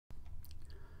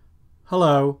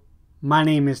Hello, my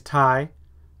name is Ty.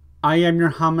 I am your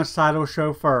homicidal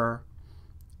chauffeur,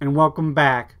 and welcome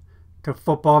back to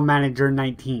Football Manager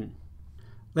 19.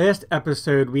 Last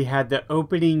episode we had the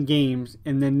opening games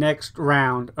in the next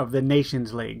round of the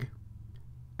Nations League,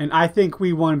 and I think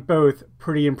we won both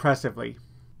pretty impressively.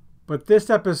 But this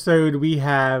episode we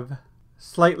have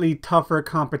slightly tougher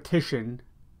competition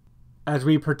as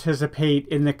we participate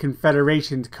in the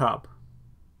Confederations Cup.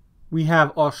 We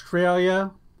have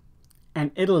Australia and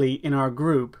Italy in our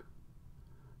group,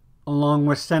 along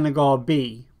with Senegal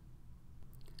B.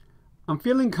 I'm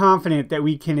feeling confident that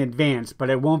we can advance, but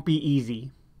it won't be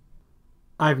easy.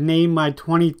 I've named my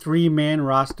 23-man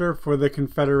roster for the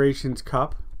Confederations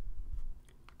Cup,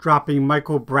 dropping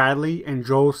Michael Bradley and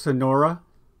Joel Sonora.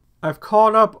 I've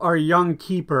called up our young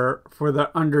keeper for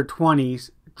the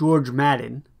under-20s, George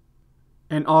Madden,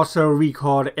 and also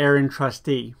recalled Aaron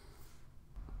Trustee.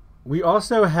 We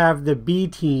also have the B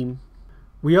team.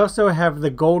 We also have the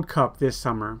Gold Cup this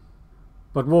summer,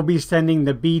 but we'll be sending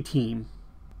the B team,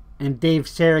 and Dave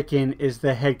Sarakin is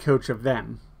the head coach of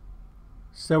them.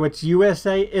 So it's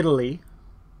USA-Italy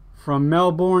from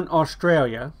Melbourne,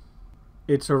 Australia.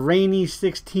 It's a rainy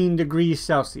 16 degrees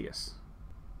Celsius,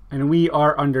 and we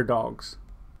are underdogs.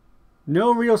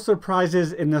 No real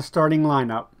surprises in the starting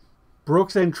lineup.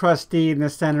 Brooks and Trustee in the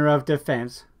center of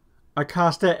defense,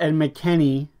 Acosta and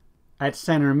McKennie at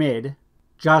center mid.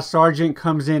 Josh Sargent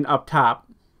comes in up top,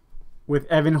 with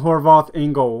Evan Horvath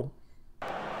in goal.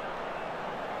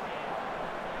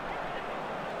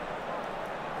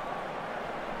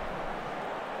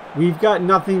 We've got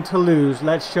nothing to lose.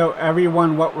 Let's show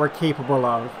everyone what we're capable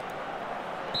of.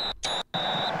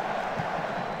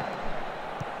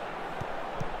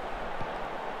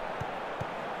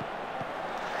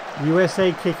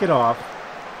 USA kick it off.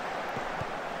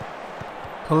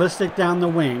 Pulisic down the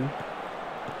wing.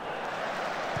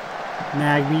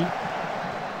 Nagby.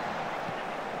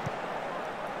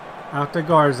 Out to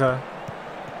Garza.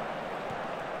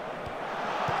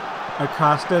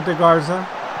 Acosta to Garza.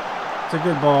 It's a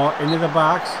good ball. Into the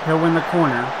box. He'll win the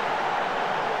corner.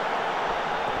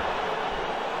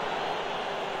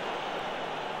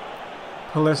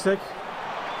 Pulisic.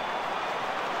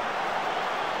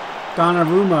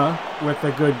 Donnarumma with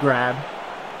a good grab.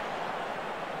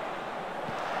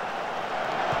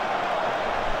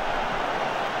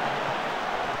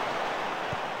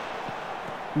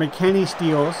 McKennie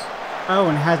steals. Oh,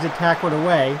 and has it tackled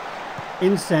away.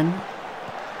 Inson.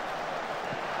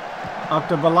 Up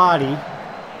to Bellotti.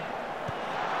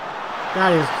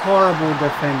 That is horrible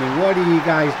defending. What are you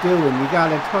guys doing? You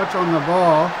got a touch on the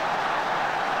ball,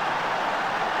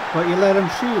 but you let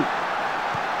him shoot.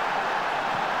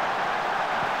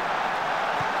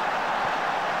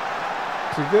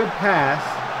 It's a good pass.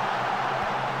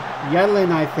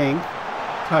 Yedlin, I think,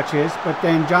 touches, but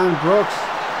then John Brooks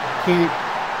can't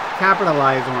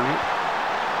capitalize on it.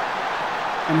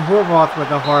 And Horvath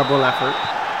with a horrible effort.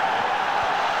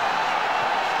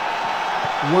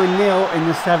 1-0 in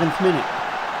the 7th minute.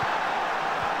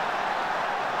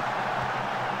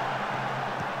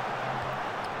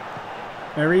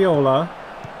 Areola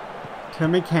to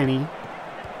McKennie.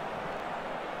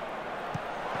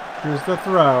 Here's the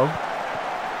throw.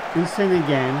 Inson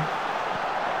again.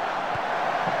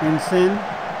 Inson.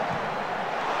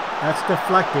 That's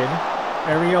deflected.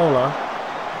 Areola.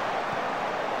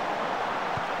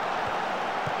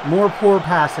 More poor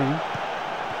passing.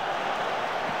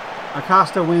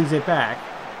 Acosta wins it back.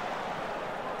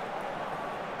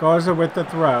 Garza with the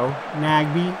throw.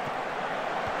 Nagby.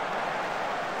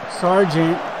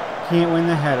 Sargent can't win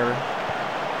the header.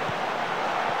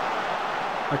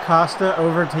 Acosta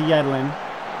over to Yedlin.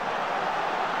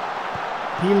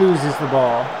 He loses the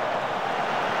ball.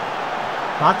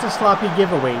 Lots of sloppy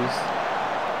giveaways.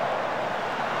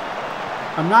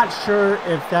 I'm not sure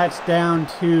if that's down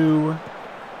to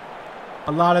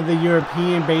a lot of the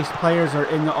European-based players are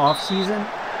in the off-season,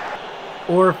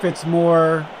 or if it's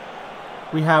more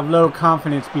we have low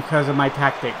confidence because of my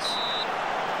tactics.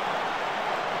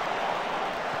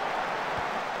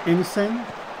 Inson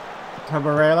to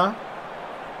Varela.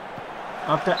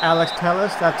 Up to Alex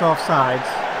Telles. That's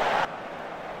offsides.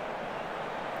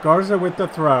 Garza with the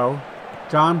throw.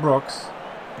 John Brooks.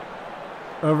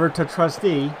 Over to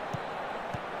Trustee.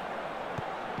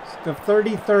 It's the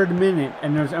 33rd minute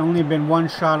and there's only been one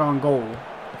shot on goal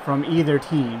from either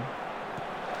team.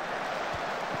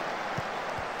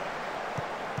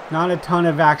 Not a ton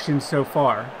of action so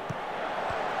far.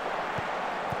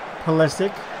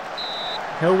 Pulisic.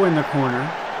 He'll win the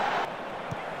corner.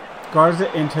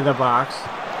 Garza into the box.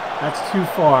 That's too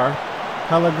far.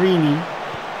 Pellegrini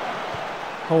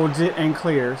holds it and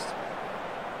clears.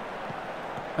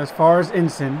 as far as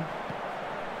Ensign.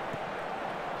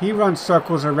 He runs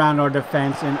circles around our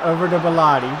defense and over to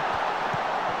Bellotti,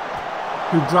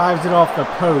 who drives it off the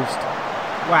post.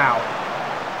 Wow.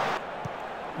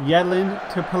 Yedlin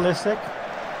to Pulisic.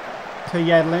 To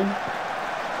Yedlin.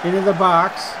 Into the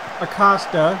box.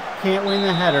 Acosta can't win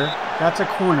the header. That's a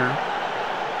corner.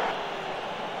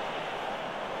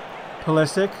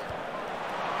 Pulisic.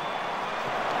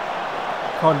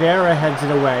 Caldera heads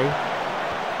it away.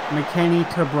 McKennie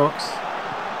to Brooks.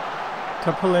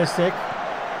 To Pulisic.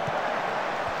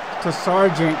 To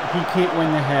Sargent. He can't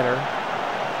win the header.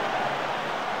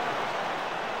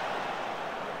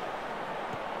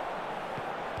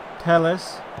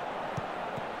 Telles.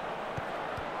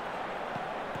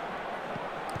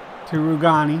 To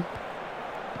Rugani.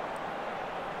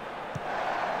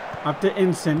 Up to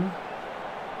Ensign.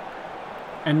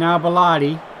 And now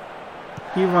Bellotti.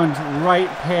 He runs right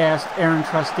past Aaron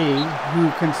Trustee, who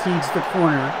concedes the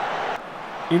corner.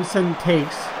 Ensign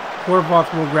takes.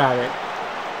 Horvath will grab it.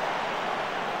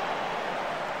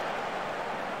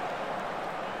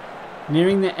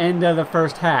 Nearing the end of the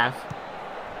first half.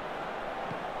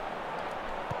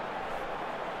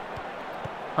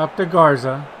 Up to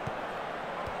Garza.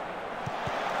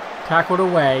 Tackled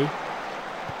away.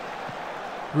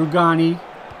 Rugani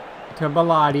to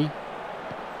Bellotti.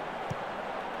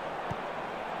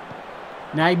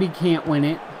 Nagby can't win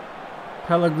it.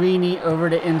 Pellegrini over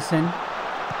to Ensign.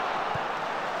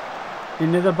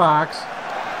 Into the box.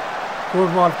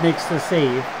 Horvath makes the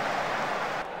save.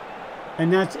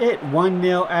 And that's it.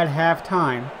 1-0 at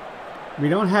halftime. We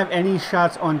don't have any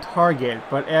shots on target,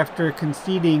 but after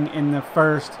conceding in the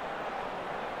first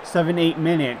 7-8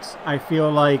 minutes, I feel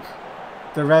like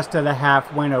the rest of the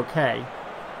half went okay.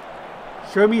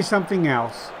 Show me something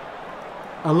else.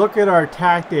 A look at our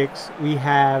tactics. We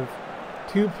have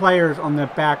 2 players on the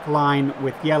back line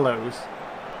with yellows.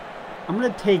 I'm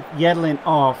going to take Yedlin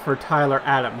off for Tyler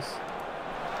Adams.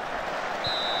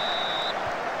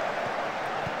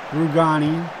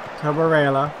 Rugani to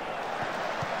Varela.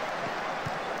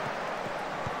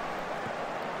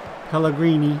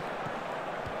 Pellegrini.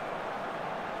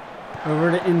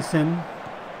 Over to Ensign.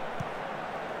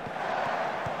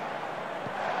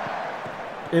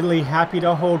 Italy happy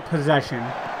to hold possession.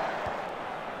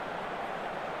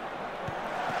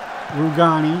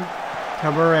 Rugani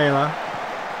to Varela.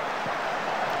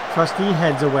 Trustee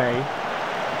heads away.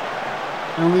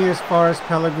 Only as far as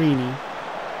Pellegrini.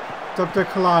 It's up to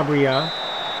Calabria.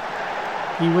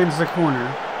 He wins the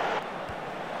corner.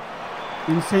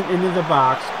 Ensign into the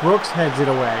box. Brooks heads it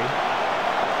away.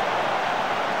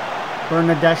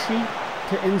 Bernadeschi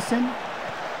to Ensign.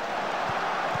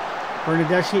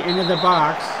 Bernadeschi into the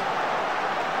box.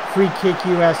 Free kick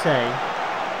USA.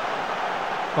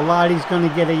 Bellotti's going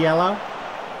to get a yellow.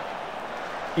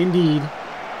 Indeed.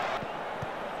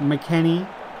 McKennie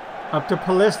up to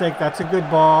Pulisic. That's a good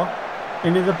ball.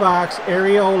 Into the box.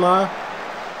 Areola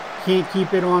can't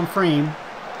keep it on frame.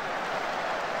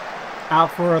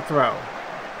 Out for a throw.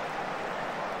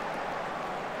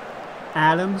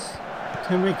 Adams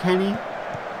to McKennie.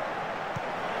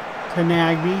 To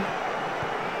Nagby.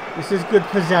 This is good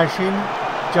possession.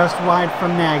 Just wide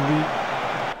from Nagby.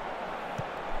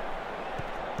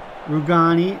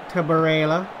 Rugani to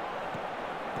Barella.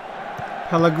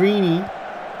 Pellegrini.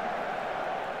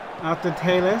 Out to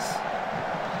Taylor.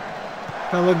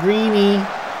 Pellegrini.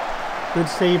 Good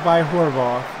save by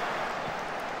Horvath.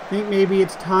 I think maybe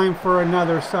it's time for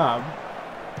another sub.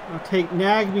 I'll take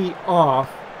Nagby off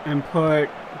and put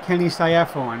Kenny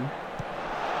Saef on.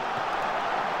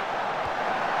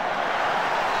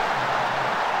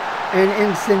 And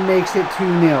Ensign makes it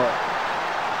 2-0.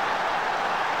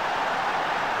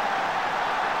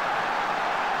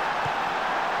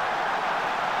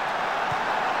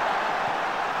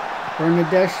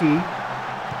 Bernadeschi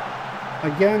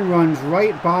again runs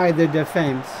right by the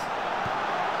defense.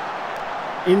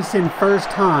 Ensign first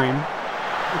time.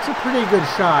 It's a pretty good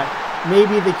shot.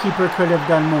 Maybe the keeper could have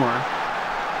done more.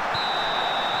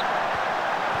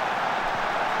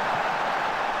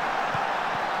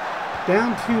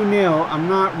 Down 2-0, I'm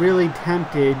not really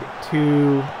tempted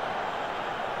to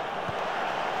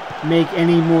make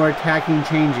any more attacking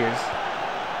changes.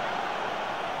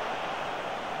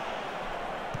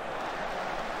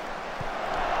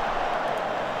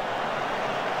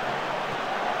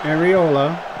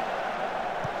 Areola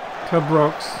to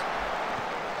Brooks.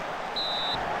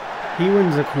 He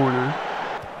wins the corner.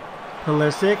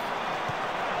 Pulisic.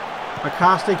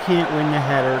 Acosta can't win the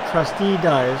header. Trustee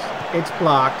does. It's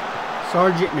blocked.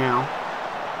 Sargent now.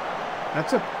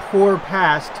 That's a poor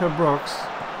pass to Brooks.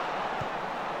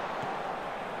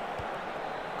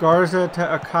 Garza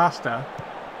to Acosta.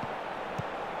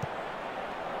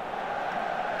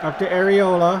 Up to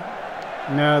Areola.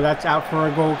 No, that's out for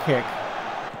a goal kick.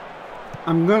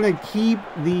 I'm going to keep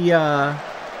the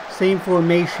same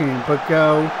formation, but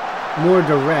go more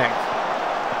direct.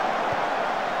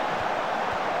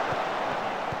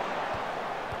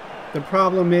 The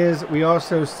problem is we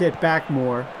also sit back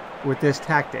more with this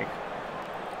tactic.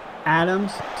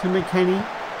 Adams to McKennie.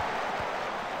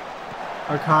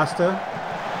 Acosta.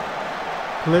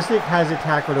 Pulisic has it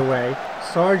tackled away.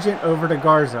 Sargent over to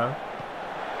Garza.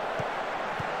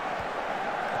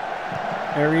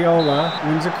 Areola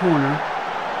wins a corner.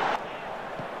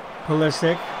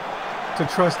 Pulisic to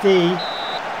Trustee.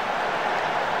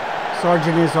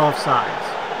 Sargent is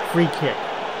offsides. Free kick.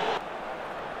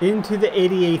 Into the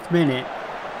 88th minute.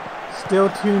 Still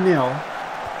 2-0.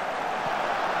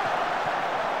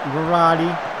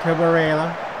 Verratti to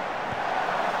Barella.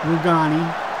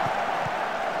 Rugani.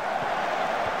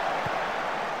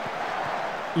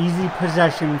 Easy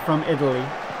possession from Italy.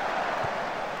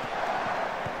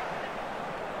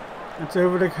 It's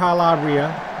over to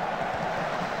Calabria.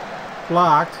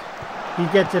 Blocked. He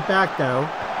gets it back though.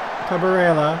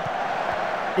 Tabarella.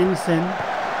 Inson.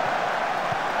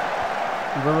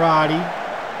 Verratti.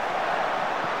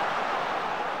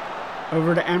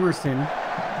 Over to Emerson.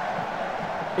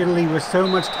 Italy with so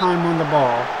much time on the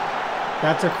ball.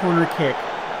 That's a corner kick.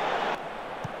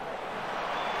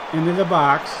 Into the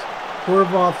box.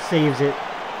 Horvath saves it.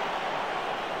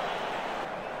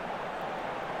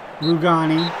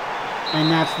 Rugani. And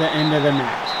that's the end of the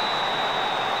match.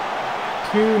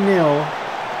 2-0.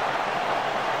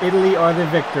 Italy are the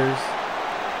victors.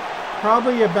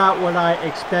 Probably about what I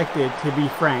expected, to be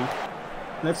frank.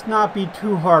 Let's not be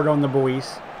too hard on the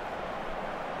boys.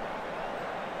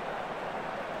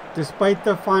 Despite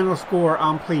the final score,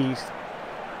 I'm pleased.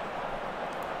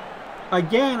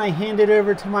 Again, I hand it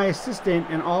over to my assistant,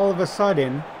 and all of a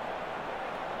sudden,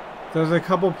 there's a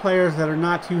couple players that are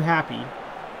not too happy.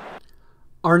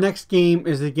 Our next game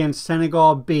is against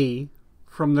Senegal B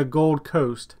from the Gold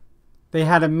Coast. They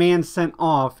had a man sent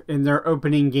off in their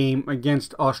opening game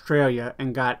against Australia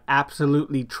and got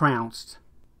absolutely trounced.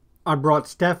 I brought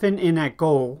Stefan in at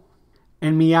goal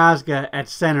and Miazga at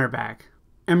center back.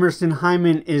 Emerson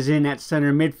Hyman is in at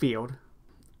center midfield.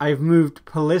 I've moved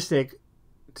Pulisic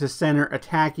to center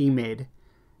attacking mid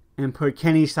and put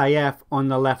Kenny Saif on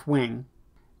the left wing.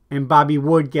 And Bobby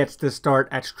Wood gets the start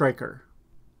at striker.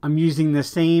 I'm using the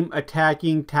same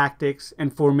attacking tactics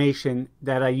and formation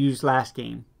that I used last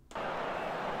game.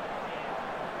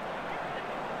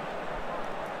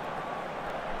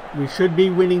 We should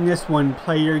be winning this one.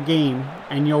 Play your game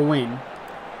and you'll win.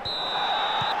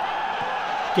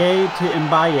 Gay to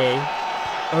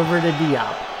Mbaye. Over to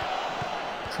Diop.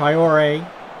 Traore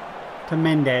to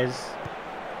Mendez.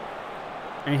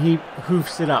 And he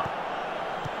hoofs it up.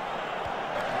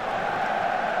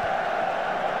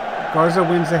 Garza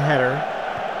wins the header.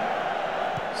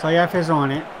 Saif is on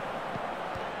it.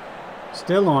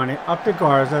 Still on it. Up to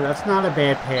Garza. That's not a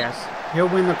bad pass. He'll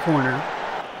win the corner.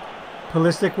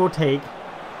 Pulisic will take.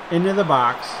 Into the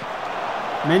box.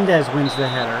 Mendez wins the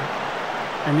header.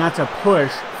 And that's a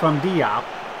push from Diop.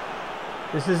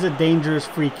 This is a dangerous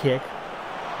free kick.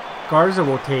 Garza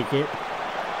will take it.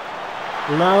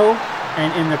 Low.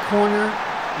 And in the corner.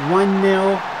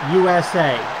 1-0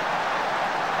 USA.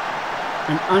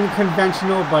 An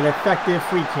unconventional but effective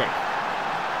free kick.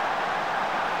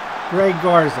 Greg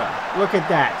Garza, look at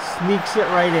that, sneaks it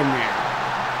right in there.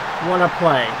 What a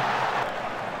play.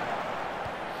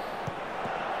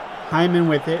 Hyman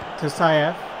with it to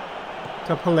Saif,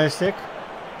 to Pulisic,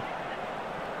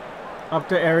 up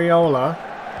to Areola,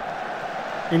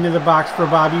 into the box for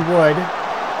Bobby Wood.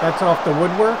 That's off the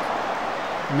woodwork?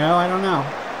 No, I don't know.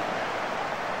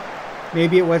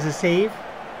 Maybe it was a save?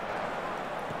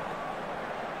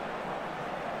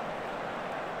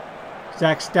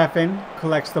 Zach Steffen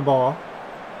collects the ball.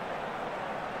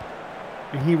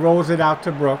 And he rolls it out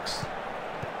to Brooks.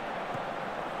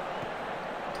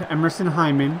 To Emerson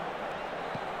Hyman.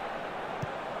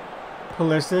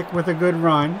 Pulisic with a good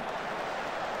run.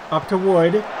 Up to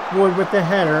Wood. Wood with the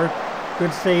header.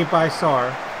 Good save by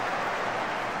Sarr.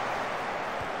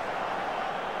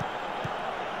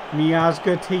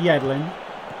 Miazga to Yedlin.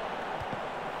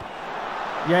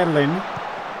 Yedlin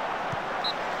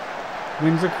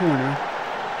wins a corner.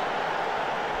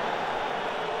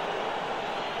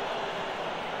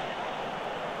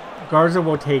 Garza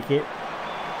will take it.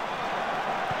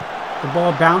 The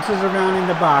ball bounces around in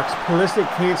the box. Pulisic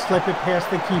can't slip it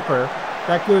past the keeper.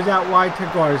 That goes out wide to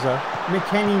Garza.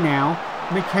 McKennie now.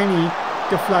 McKennie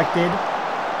deflected.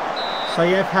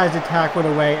 Saif has it tackled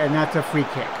away, and that's a free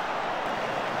kick.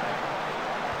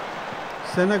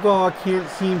 Senegal can't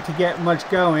seem to get much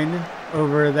going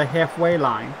over the halfway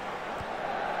line.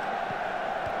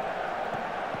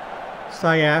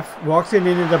 Saif walks it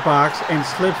into the box and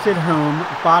slips it home,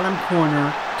 bottom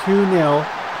corner, 2-0.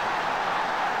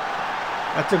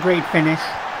 That's a great finish.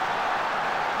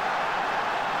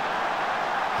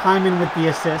 Hyman with the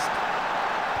assist.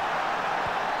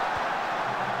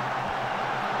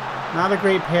 Not a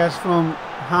great pass from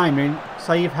Hyman.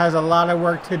 Saif has a lot of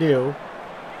work to do.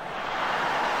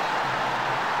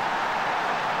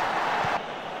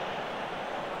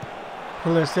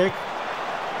 Pulisic.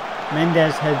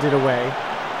 Mendez heads it away.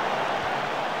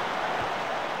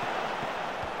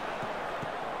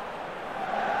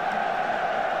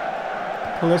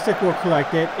 Pulisic will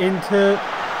collect it into...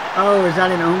 Oh, is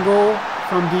that an own goal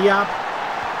from Diop?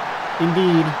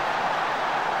 Indeed.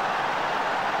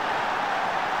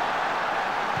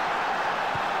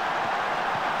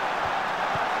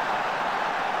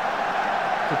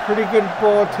 It's a pretty good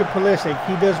ball to Pulisic.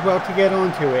 He does well to get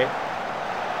onto it.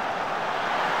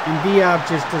 And Diop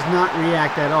just does not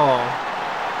react at all.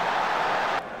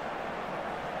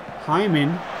 Hyman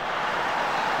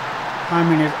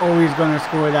is always going to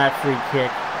score that free kick.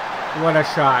 What a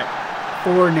shot.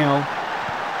 4-0.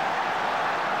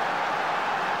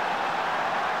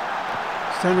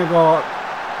 Senegal,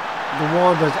 the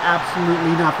wall does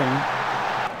absolutely nothing.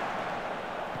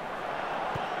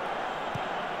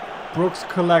 Brooks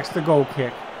collects the goal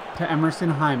kick to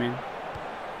Emerson Hyman.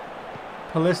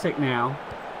 Pulisic now.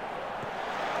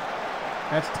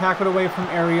 That's tackled away from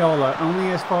Areola,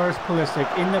 only as far as Pulisic.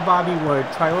 Into Bobby Wood.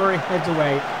 Traore heads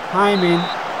away. Hyman.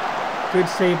 Good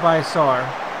save by Sarr.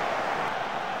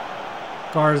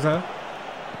 Garza.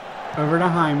 Over to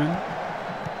Hyman.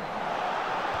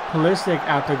 Pulisic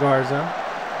out to Garza.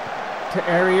 To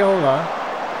Areola.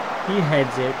 He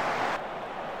heads it.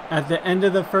 At the end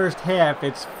of the first half,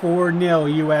 it's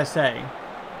 4-0 USA.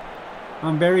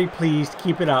 I'm very pleased.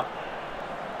 Keep it up.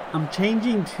 I'm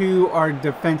changing to our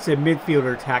defensive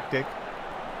midfielder tactic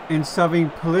and subbing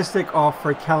Pulisic off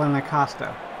for Kellen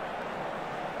Acosta.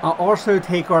 I'll also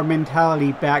take our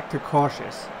mentality back to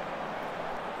cautious.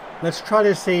 Let's try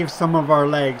to save some of our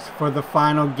legs for the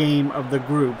final game of the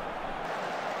group.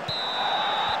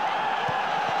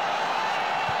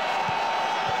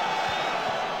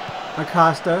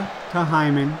 Acosta to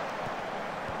Hyman.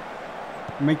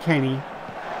 McKennie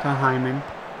to Hyman.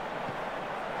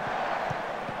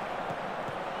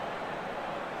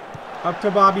 Up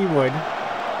to Bobby Wood.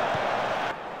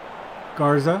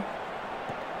 Garza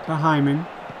to Hyman.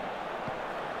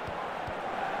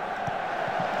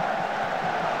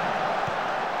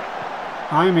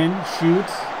 Hyman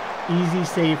shoots. Easy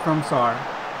save from Sarr.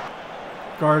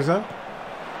 Garza.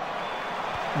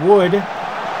 Wood.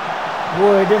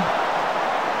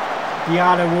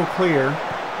 Diatta will clear.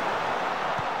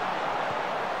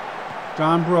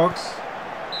 John Brooks.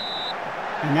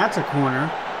 And that's a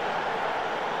corner.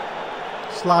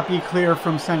 Sloppy clear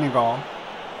from Senegal.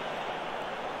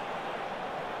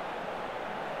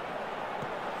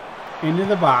 Into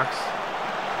the box.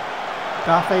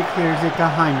 Dafe clears it to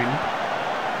Hyman.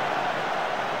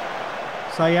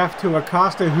 Saif to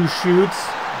Acosta, who shoots.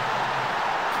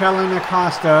 Kellen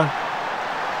Acosta.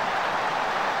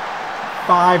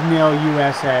 5-0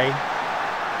 USA.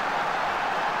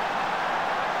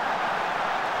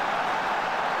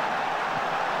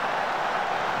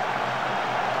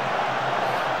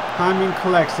 Hyman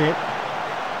collects it.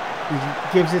 He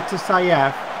gives it to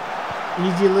Saif.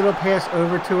 Easy little pass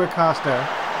over to Acosta.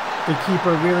 The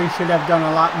keeper really should have done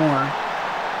a lot more.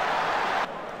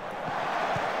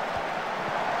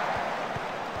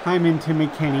 Hyman to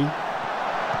McKennie.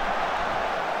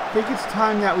 I think it's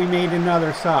time that we made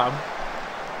another sub.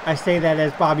 I say that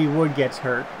as Bobby Wood gets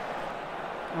hurt.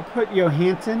 I'll put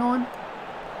Johansson on.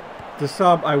 The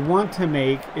sub I want to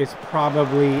make is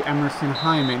probably Emerson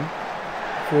Hyman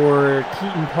for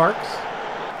Keaton Parks.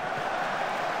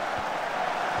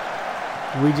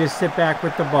 We just sit back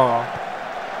with the ball.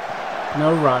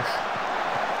 No rush.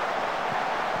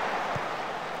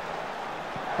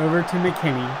 Over to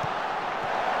McKennie.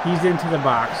 He's into the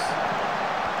box.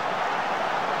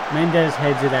 Mendez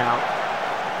heads it out.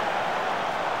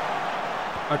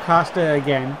 Acosta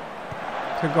again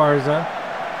to Garza,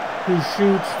 who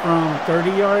shoots from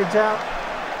 30 yards out.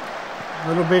 A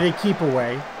little bit of keep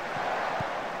away.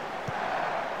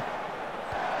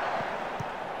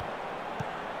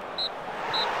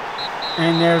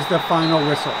 And there's the final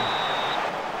whistle.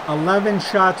 11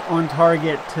 shots on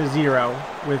target to 0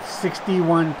 with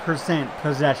 61%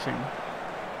 possession.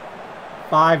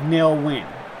 5-0 win.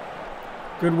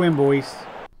 Good win, boys.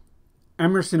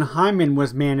 Emerson Hyman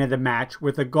was man of the match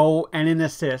with a goal and an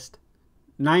assist.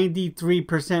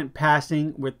 93%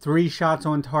 passing with 3 shots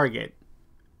on target.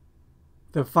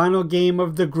 The final game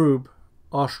of the group,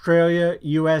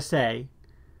 Australia-USA,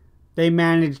 they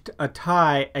managed a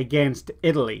tie against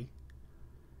Italy.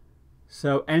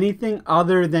 So anything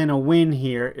other than a win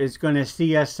here is going to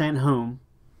see us sent home.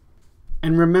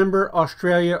 And remember,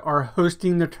 Australia are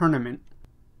hosting the tournament.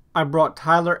 I brought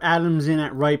Tyler Adams in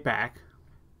at right back,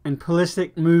 and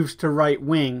Pulisic moves to right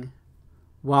wing,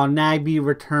 while Nagbe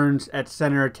returns at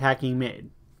center attacking mid.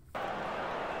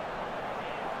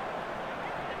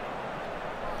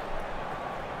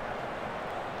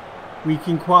 We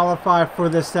can qualify for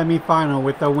the semi-final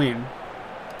with a win.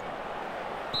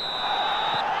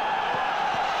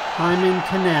 Hyman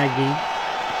to Nagbe.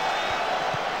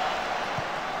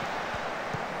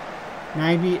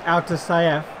 Nagbe out to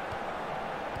Saif.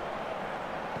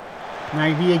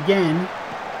 Nagbe again.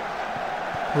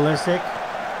 Pulisic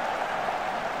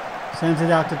sends it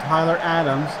out to Tyler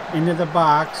Adams into the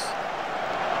box.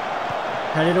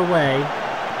 Headed away.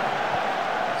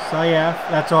 Saif,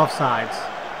 that's offsides.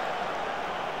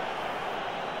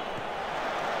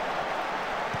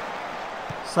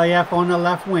 Saif on the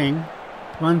left wing,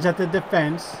 runs at the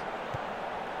defense,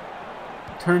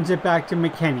 turns it back to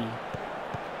McKennie.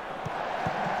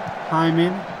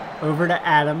 Hyman over to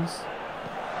Adams.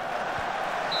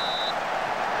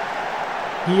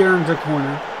 He earns a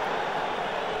corner.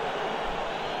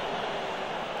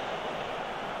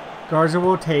 Garza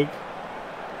will take.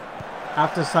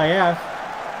 Out to Saif,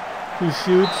 who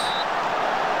shoots,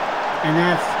 and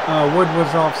that's Wood was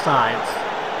offsides.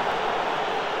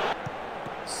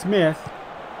 Smith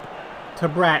to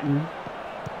Bratton.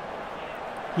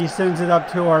 He sends it up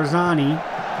to Arzani.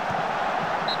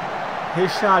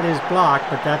 His shot is blocked,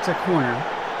 but that's a corner.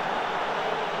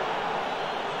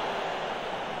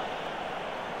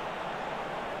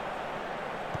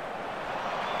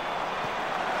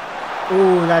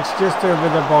 Ooh, that's just over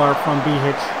the bar from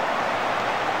Behich.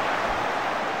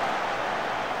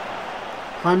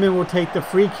 Hyman will take the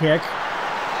free kick.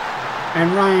 And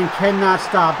Ryan cannot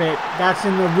stop it. That's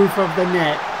in the roof of the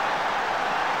net.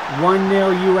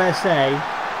 1-0 USA.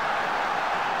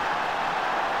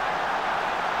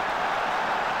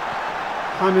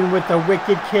 Hyman with the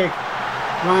wicked kick.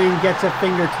 Ryan gets a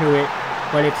finger to it,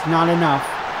 but it's not enough.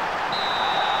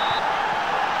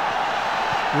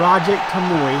 Rogic to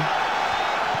Moy.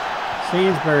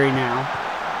 Sainsbury now.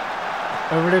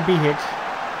 Over to Behich.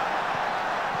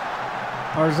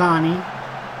 Arzani.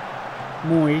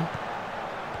 Moy.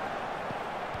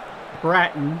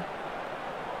 Bratton.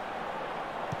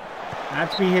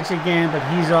 That's Behich again, but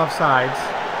he's offsides.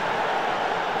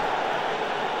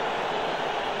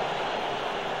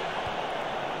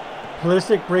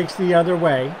 Pulisic breaks the other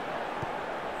way.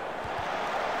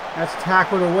 That's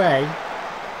tackled away.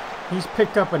 He's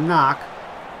picked up a knock.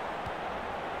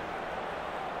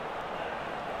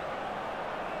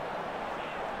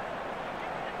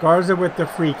 Garza with the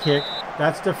free kick.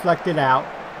 That's deflected out.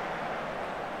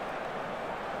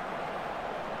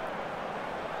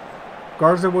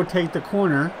 Garza will take the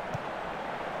corner.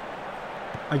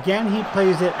 Again, he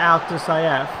plays it out to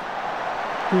Saif,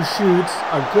 who shoots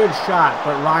a good shot,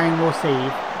 but Ryan will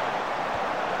save.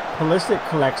 Pulisic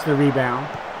collects the rebound.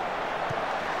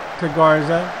 To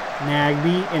Garza.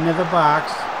 Nagbe into the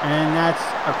box. And that's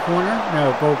a corner?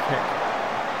 No, goal kick.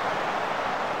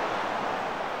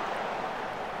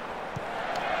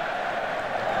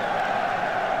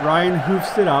 Ryan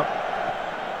hoofs it up.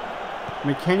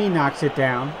 McKennie knocks it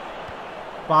down.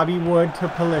 Bobby Wood to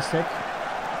Pulisic.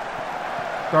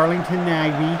 Darlington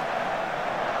Nagbe.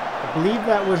 I believe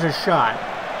that was a shot.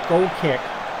 Goal kick.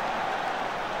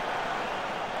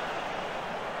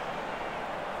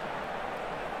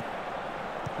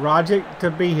 Rogic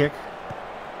to Behich.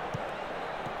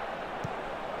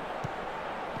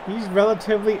 He's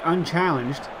relatively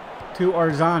unchallenged to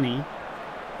Arzani,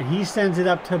 and he sends it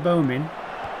up to Bowman.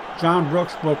 John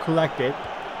Brooks will collect it.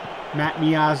 Matt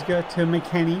Miazga to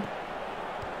McKennie.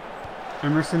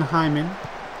 Emerson Hyman.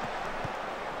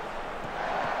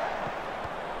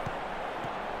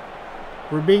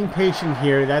 We're being patient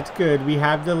here. That's good. We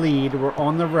have the lead. We're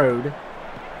on the road.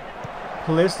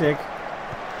 Pulisic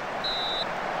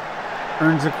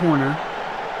earns a corner.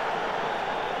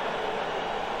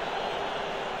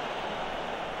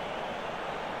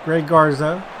 Greg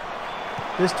Garza.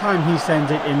 This time he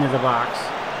sends it into the box.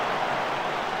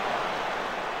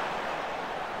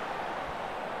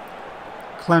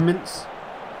 Clements.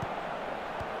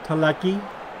 Talecki.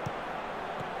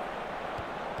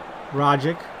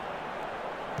 Rogic.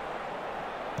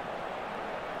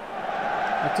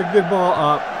 That's a good ball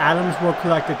up. Adams will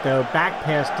collect it though. Back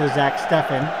pass to Zach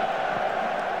Steffen.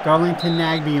 Darlington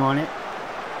Nagbe on it.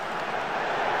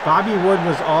 Bobby Wood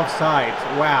was offsides.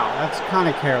 Wow, that's kind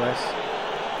of careless.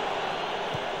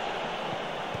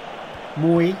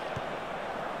 Moy.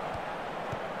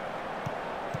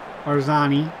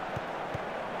 Arzani.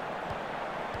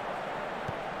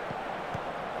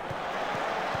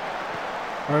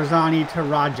 Arzani to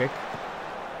Rajic.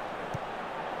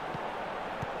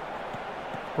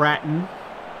 Bratton.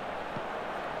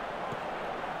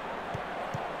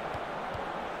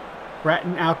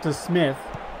 Bratton out to Smith.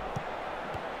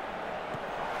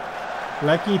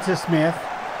 Lecky to Smith.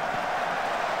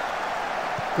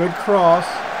 Good cross.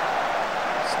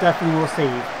 Steffen will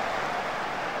save.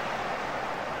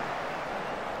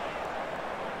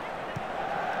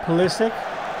 Pulisic.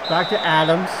 Back to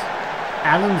Adams.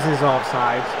 Adams is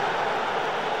offsides.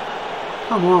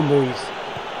 Come on, boys.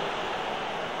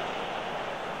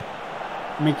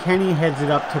 McKennie heads it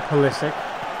up to Pulisic.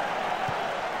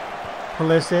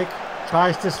 Pulisic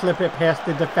tries to slip it past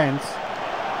the defense.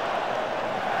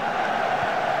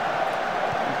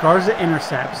 Garza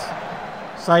intercepts.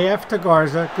 Saif to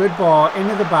Garza. Good ball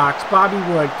into the box. Bobby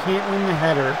Wood can't win the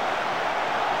header.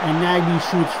 And Nagbe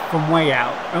shoots from way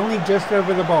out. Only just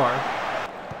over the bar.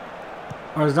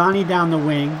 Arzani down the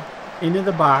wing. Into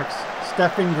the box.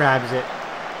 Steffen grabs it.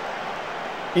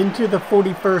 Into the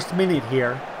 41st minute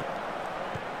here.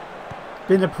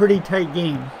 Been a pretty tight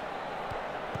game.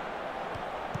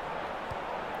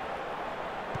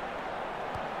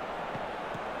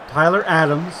 Tyler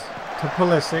Adams to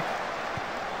Pulisic.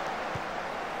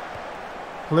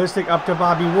 Pulisic up to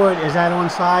Bobby Wood. Is that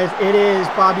onside? It is.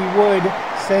 Bobby Wood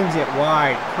sends it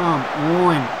wide. Come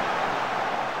on.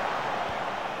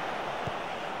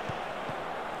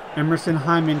 Emerson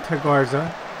Hyman to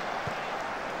Garza.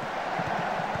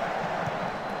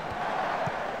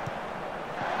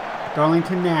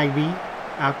 Darlington Nagbe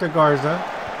out to Garza.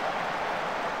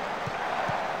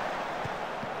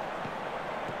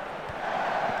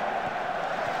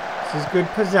 This is good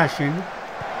possession.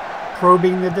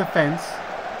 Probing the defense.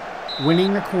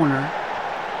 Winning the corner.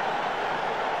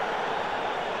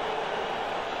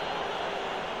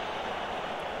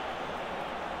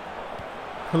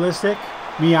 Pulisic.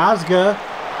 Miazga.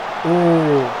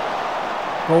 Ooh.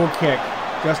 Goal kick.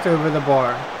 Just over the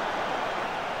bar.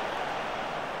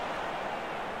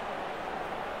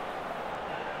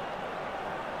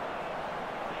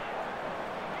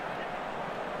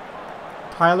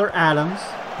 Tyler Adams.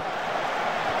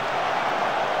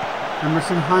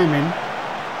 Emerson Hyman.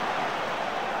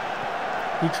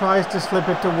 He tries to slip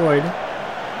it to Wood.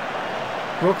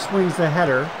 Brooks wins the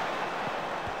header.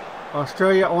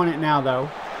 Australia on it now, though.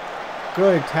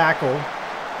 Good tackle.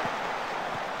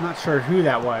 Not sure who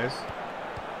that was.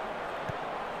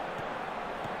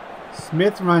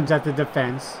 Smith runs at the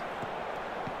defense.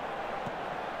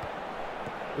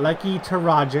 Lecky to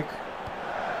Rajic.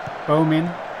 Bowman.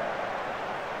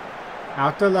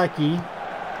 Out to Lecky.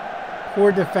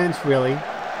 Poor defense, really.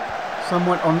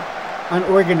 Somewhat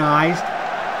unorganized.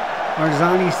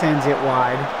 Arzani sends it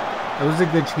wide. That was a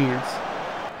good chance.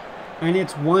 And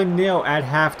it's 1-0 at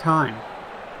halftime.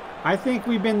 I think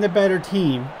we've been the better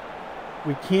team.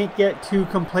 We can't get too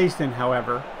complacent,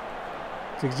 however.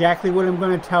 It's exactly what I'm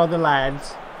going to tell the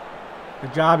lads. The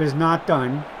job is not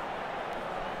done.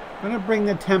 I'm going to bring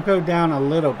the tempo down a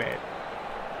little bit.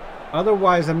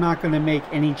 Otherwise, I'm not going to make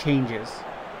any changes.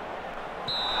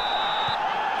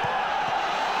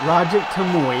 Rajic to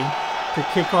Moy to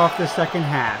kick off the second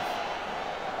half.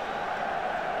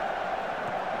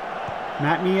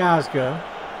 Matt Miazga.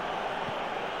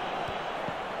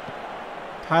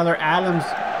 Tyler Adams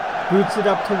boots it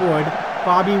up to Wood.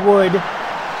 Bobby Wood.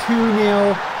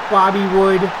 2-0. Bobby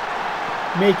Wood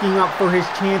making up for his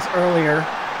chance earlier.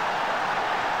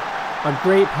 A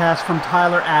great pass from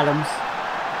Tyler Adams.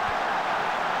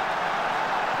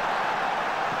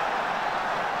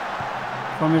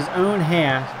 From his own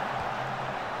half.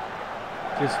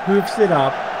 Just hoofs it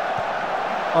up.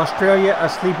 Australia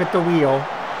asleep at the wheel.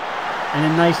 And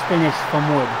a nice finish from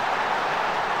Wood.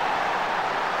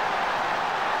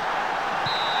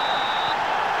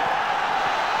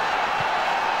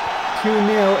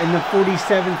 (2-0) in the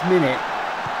 47th minute.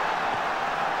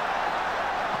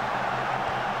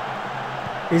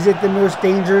 Is it the most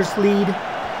dangerous lead?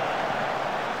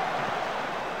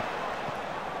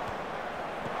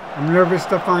 I'm nervous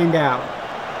to find out.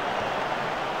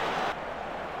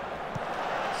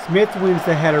 Smith wins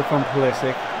the header from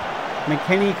Pulisic.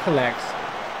 McKennie collects.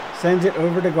 Sends it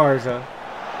over to Garza.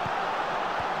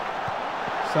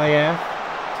 Saif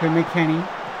to McKennie.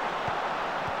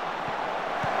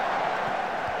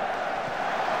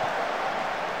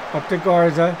 Up to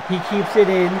Garza. He keeps it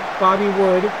in. Bobby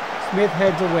Wood Smith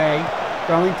heads away.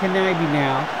 Throwing to Nagy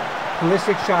now.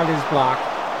 Pulisic shot is blocked.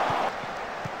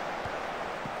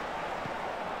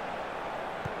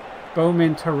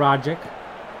 Bowman to Rogic.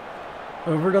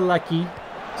 Over to Lecky.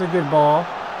 It's a good ball.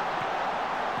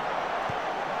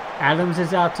 Adams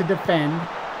is out to defend.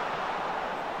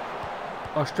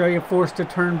 Australia forced to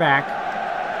turn back.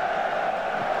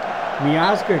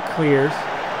 Miazga clears.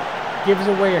 Gives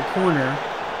away a corner.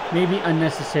 Maybe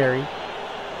unnecessary.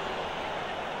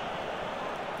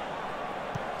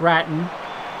 Bratton.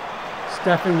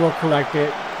 Steffen will collect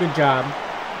it. Good job.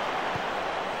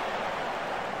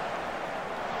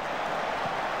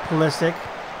 Pulisic.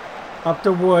 Up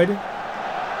to Wood.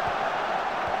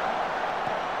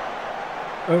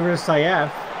 Over to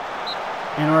Saif.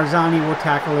 And Arzani will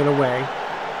tackle it away.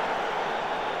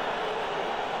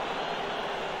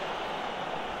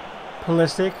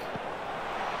 Pulisic.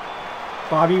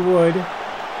 Bobby Wood.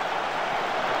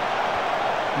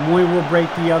 Moy will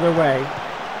break the other way.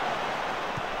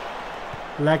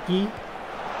 Lecky.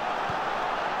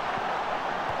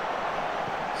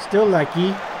 Still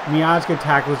Lecky. Miazga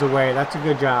tackles away. That's a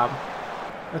good job.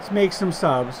 Let's make some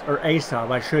subs, or a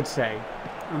sub I should say.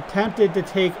 I'm tempted to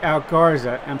take out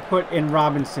Garza and put in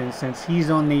Robinson since he's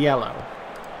on the yellow.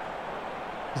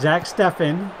 Zach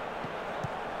Steffen.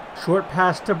 Short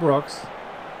pass to Brooks.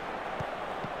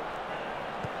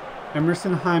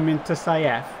 Emerson Hyman to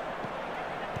Saif.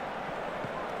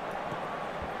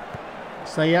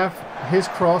 Saif, his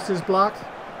cross is blocked.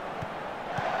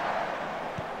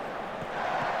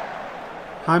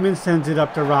 Hyman sends it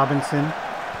up to Robinson.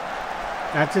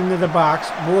 That's into the box.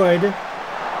 Wood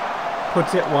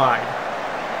puts it wide.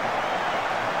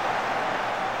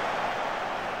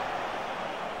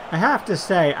 I have to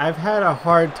say, I've had a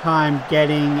hard time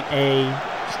getting a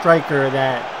striker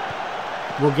that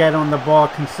will get on the ball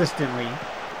consistently.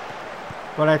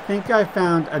 But I think I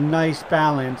found a nice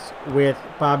balance with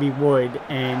Bobby Wood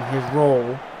and his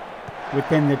role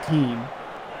within the team.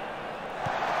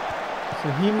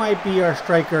 So he might be our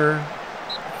striker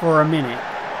for a minute.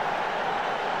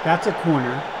 That's a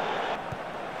corner.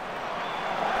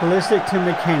 Pulisic to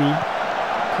McKennie.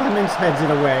 Clemens heads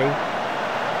it away.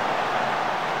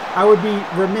 I would be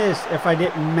remiss if I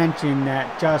didn't mention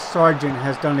that Josh Sargent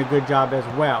has done a good job as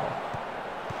well.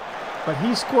 But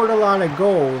he scored a lot of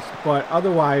goals, but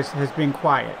otherwise has been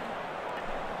quiet.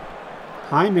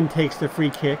 Hyman takes the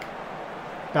free kick.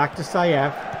 Back to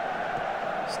Saif.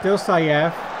 Still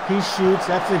Saif. He shoots.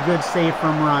 That's a good save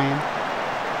from Ryan.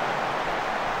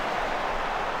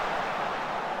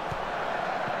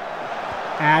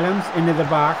 Adams into the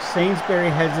box. Sainsbury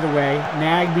heads it away.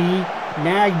 Nagby.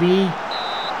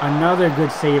 Another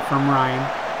good save from Ryan.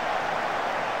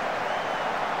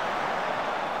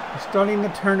 We're starting to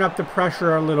turn up the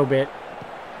pressure a little bit.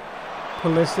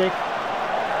 Pulisic.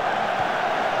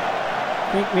 I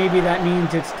think maybe that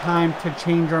means it's time to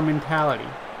change our mentality.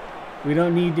 We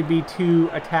don't need to be too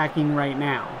attacking right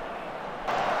now.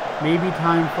 Maybe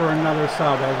time for another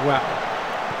sub as well.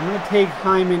 I'm going to take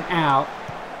Hyman out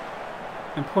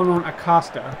and put on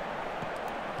Acosta.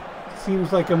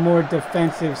 Seems like a more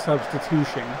defensive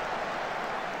substitution.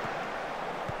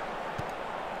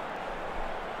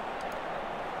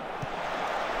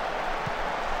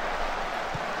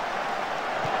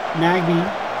 Nagy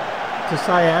to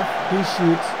Saif. He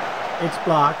shoots. It's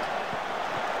blocked.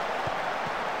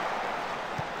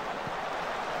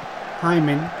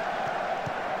 Hyman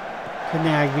to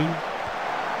Nagby.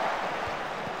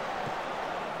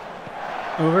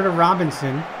 Over to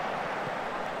Robinson.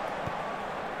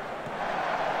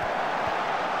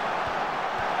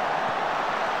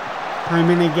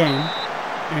 Hyman again.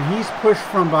 And he's pushed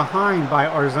from behind by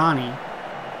Arzani.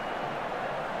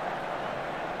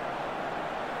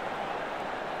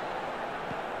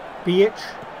 Bic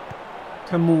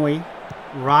to Moy.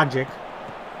 Rogic.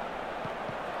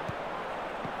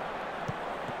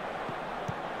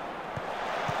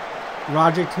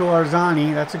 Rogic to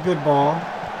Arzani. That's a good ball.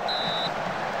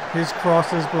 His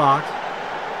cross is blocked.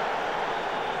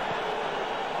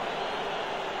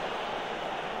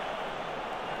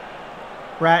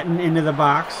 Bratton into the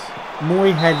box.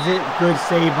 Moy heads it. Good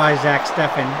save by Zach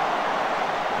Steffen.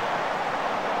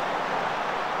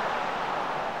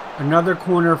 Another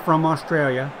corner from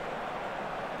Australia.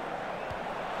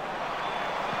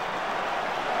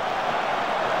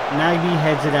 Nagy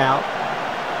heads it out.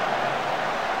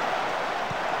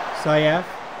 Saif.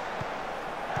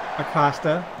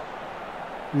 Acosta.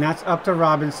 And that's up to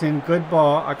Robinson. Good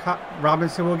ball.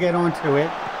 Robinson will get onto it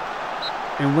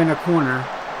and win a corner.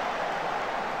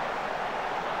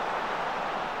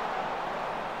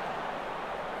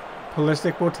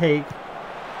 Pulisic will take.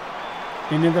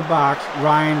 Into the box,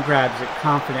 Ryan grabs it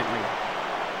confidently.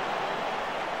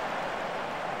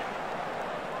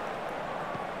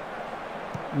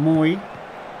 Moy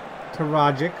to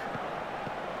Rogic.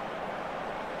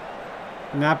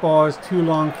 And that ball is too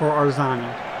long for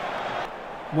Arzani.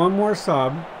 One more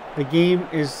sub. The game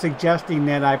is suggesting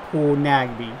that I pull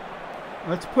Nagby.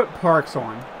 Let's put Parks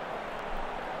on.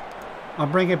 I'll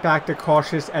bring it back to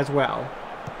cautious as well.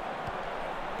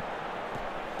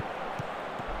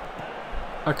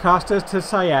 Acosta to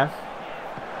Saif.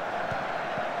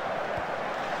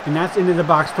 And that's into the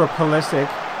box for Pulisic.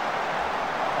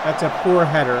 That's a poor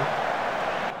header.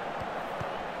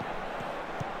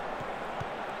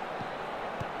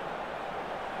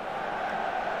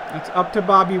 It's up to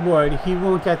Bobby Wood. He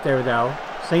won't get there though.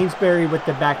 Sainsbury with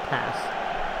the back pass.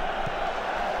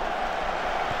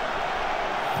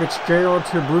 Fitzgerald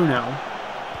to Bruno.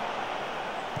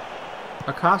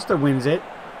 Acosta wins it.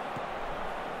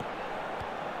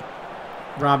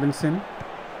 Robinson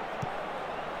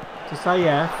to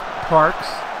Saif. Parks.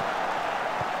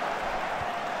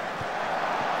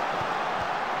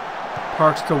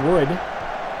 Parks to Wood.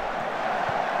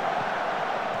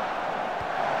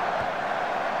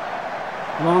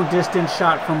 Long distance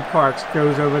shot from Parks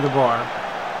goes over the bar.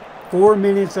 4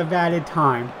 minutes of added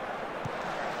time.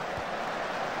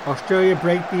 Australia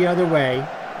break the other way.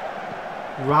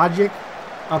 Rogic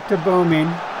up to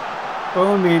Bowman.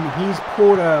 Bowman, he's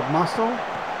pulled a muscle.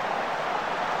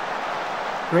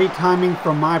 Great timing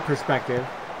from my perspective.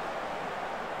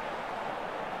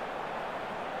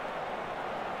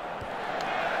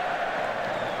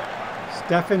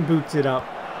 Stefan boots it up.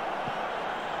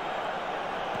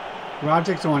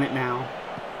 Rogic's on it now.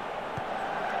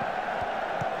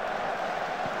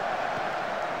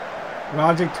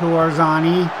 Rogic to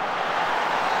Arzani.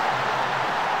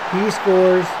 He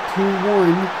scores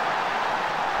 2-1.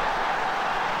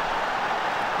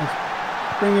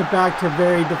 Let's bring it back to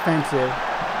very defensive.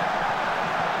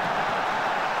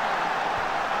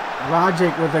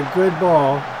 Rogic with a good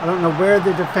ball. I don't know where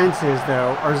the defense is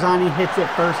though. Arzani hits it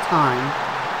first time.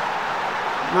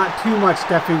 Not too much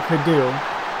Stefan could do.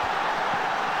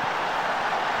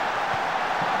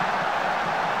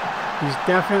 He's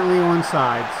definitely on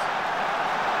sides.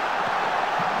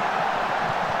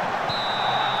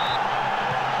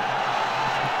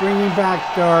 Bringing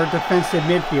back our defensive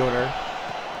midfielder.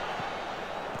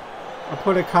 I'll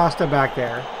put Acosta back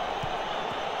there.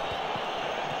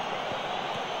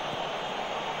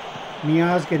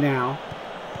 Miazga now.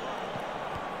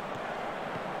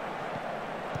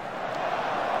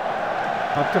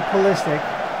 Up to Pulisic.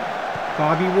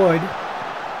 Bobby Wood.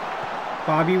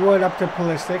 Bobby Wood up to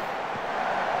Pulisic.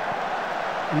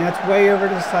 And that's way over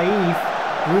to Saif.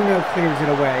 Bruno clears it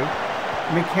away.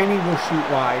 McKennie will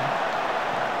shoot wide.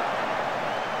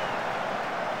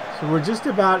 So we're just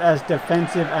about as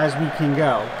defensive as we can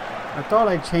go. I thought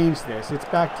I changed this. It's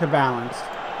back to balanced.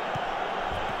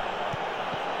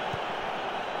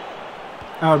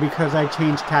 Oh, because I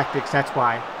changed tactics, that's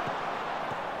why.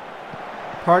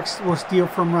 Parks will steal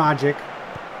from Rogic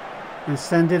and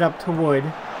send it up to Wood.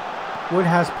 Wood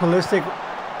has Pulisic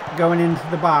going into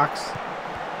the box.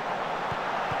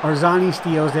 Arzani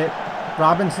steals it.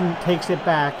 Robinson takes it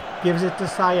back, gives it to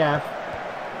Saif.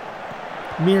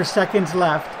 Mere seconds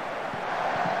left.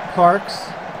 Parks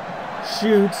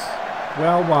shoots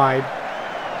well wide.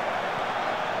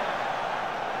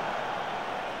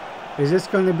 Is this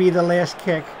going to be the last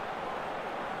kick?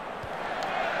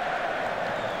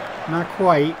 Not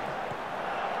quite.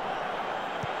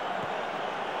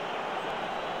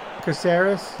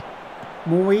 Caceres.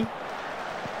 Mui.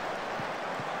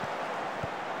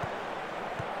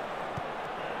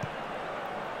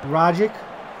 Rogic.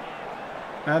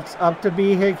 That's up to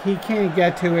Behik. He can't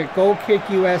get to it. Goal kick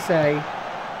USA.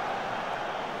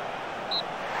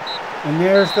 And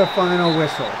there's the final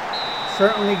whistle.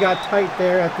 Certainly got tight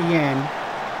there at the end,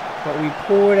 but we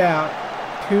pull it out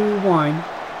 2-1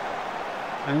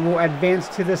 and we'll advance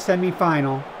to the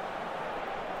semifinal.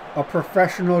 A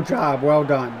professional job, well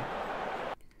done.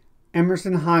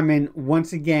 Emerson Hyman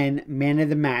once again man of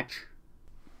the match.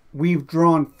 We've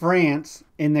drawn France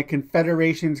in the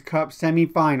Confederations Cup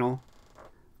semifinal.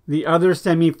 The other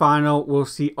semifinal will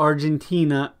see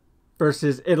Argentina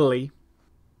versus Italy.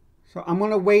 So I'm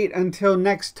going to wait until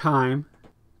next time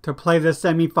to play the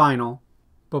semifinal.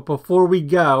 But before we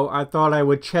go, I thought I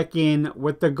would check in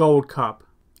with the Gold Cup.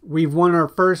 We've won our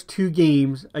first 2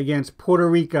 games against Puerto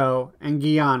Rico and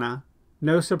Guyana.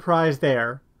 No surprise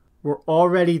there. We're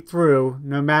already through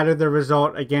no matter the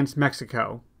result against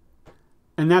Mexico.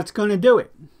 And that's going to do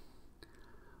it.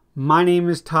 My name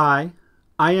is Ty.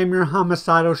 I am your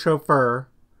homicidal chauffeur.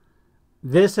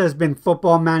 This has been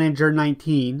Football Manager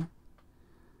 19.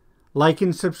 Like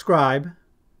and subscribe.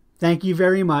 Thank you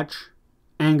very much,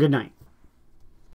 and good night.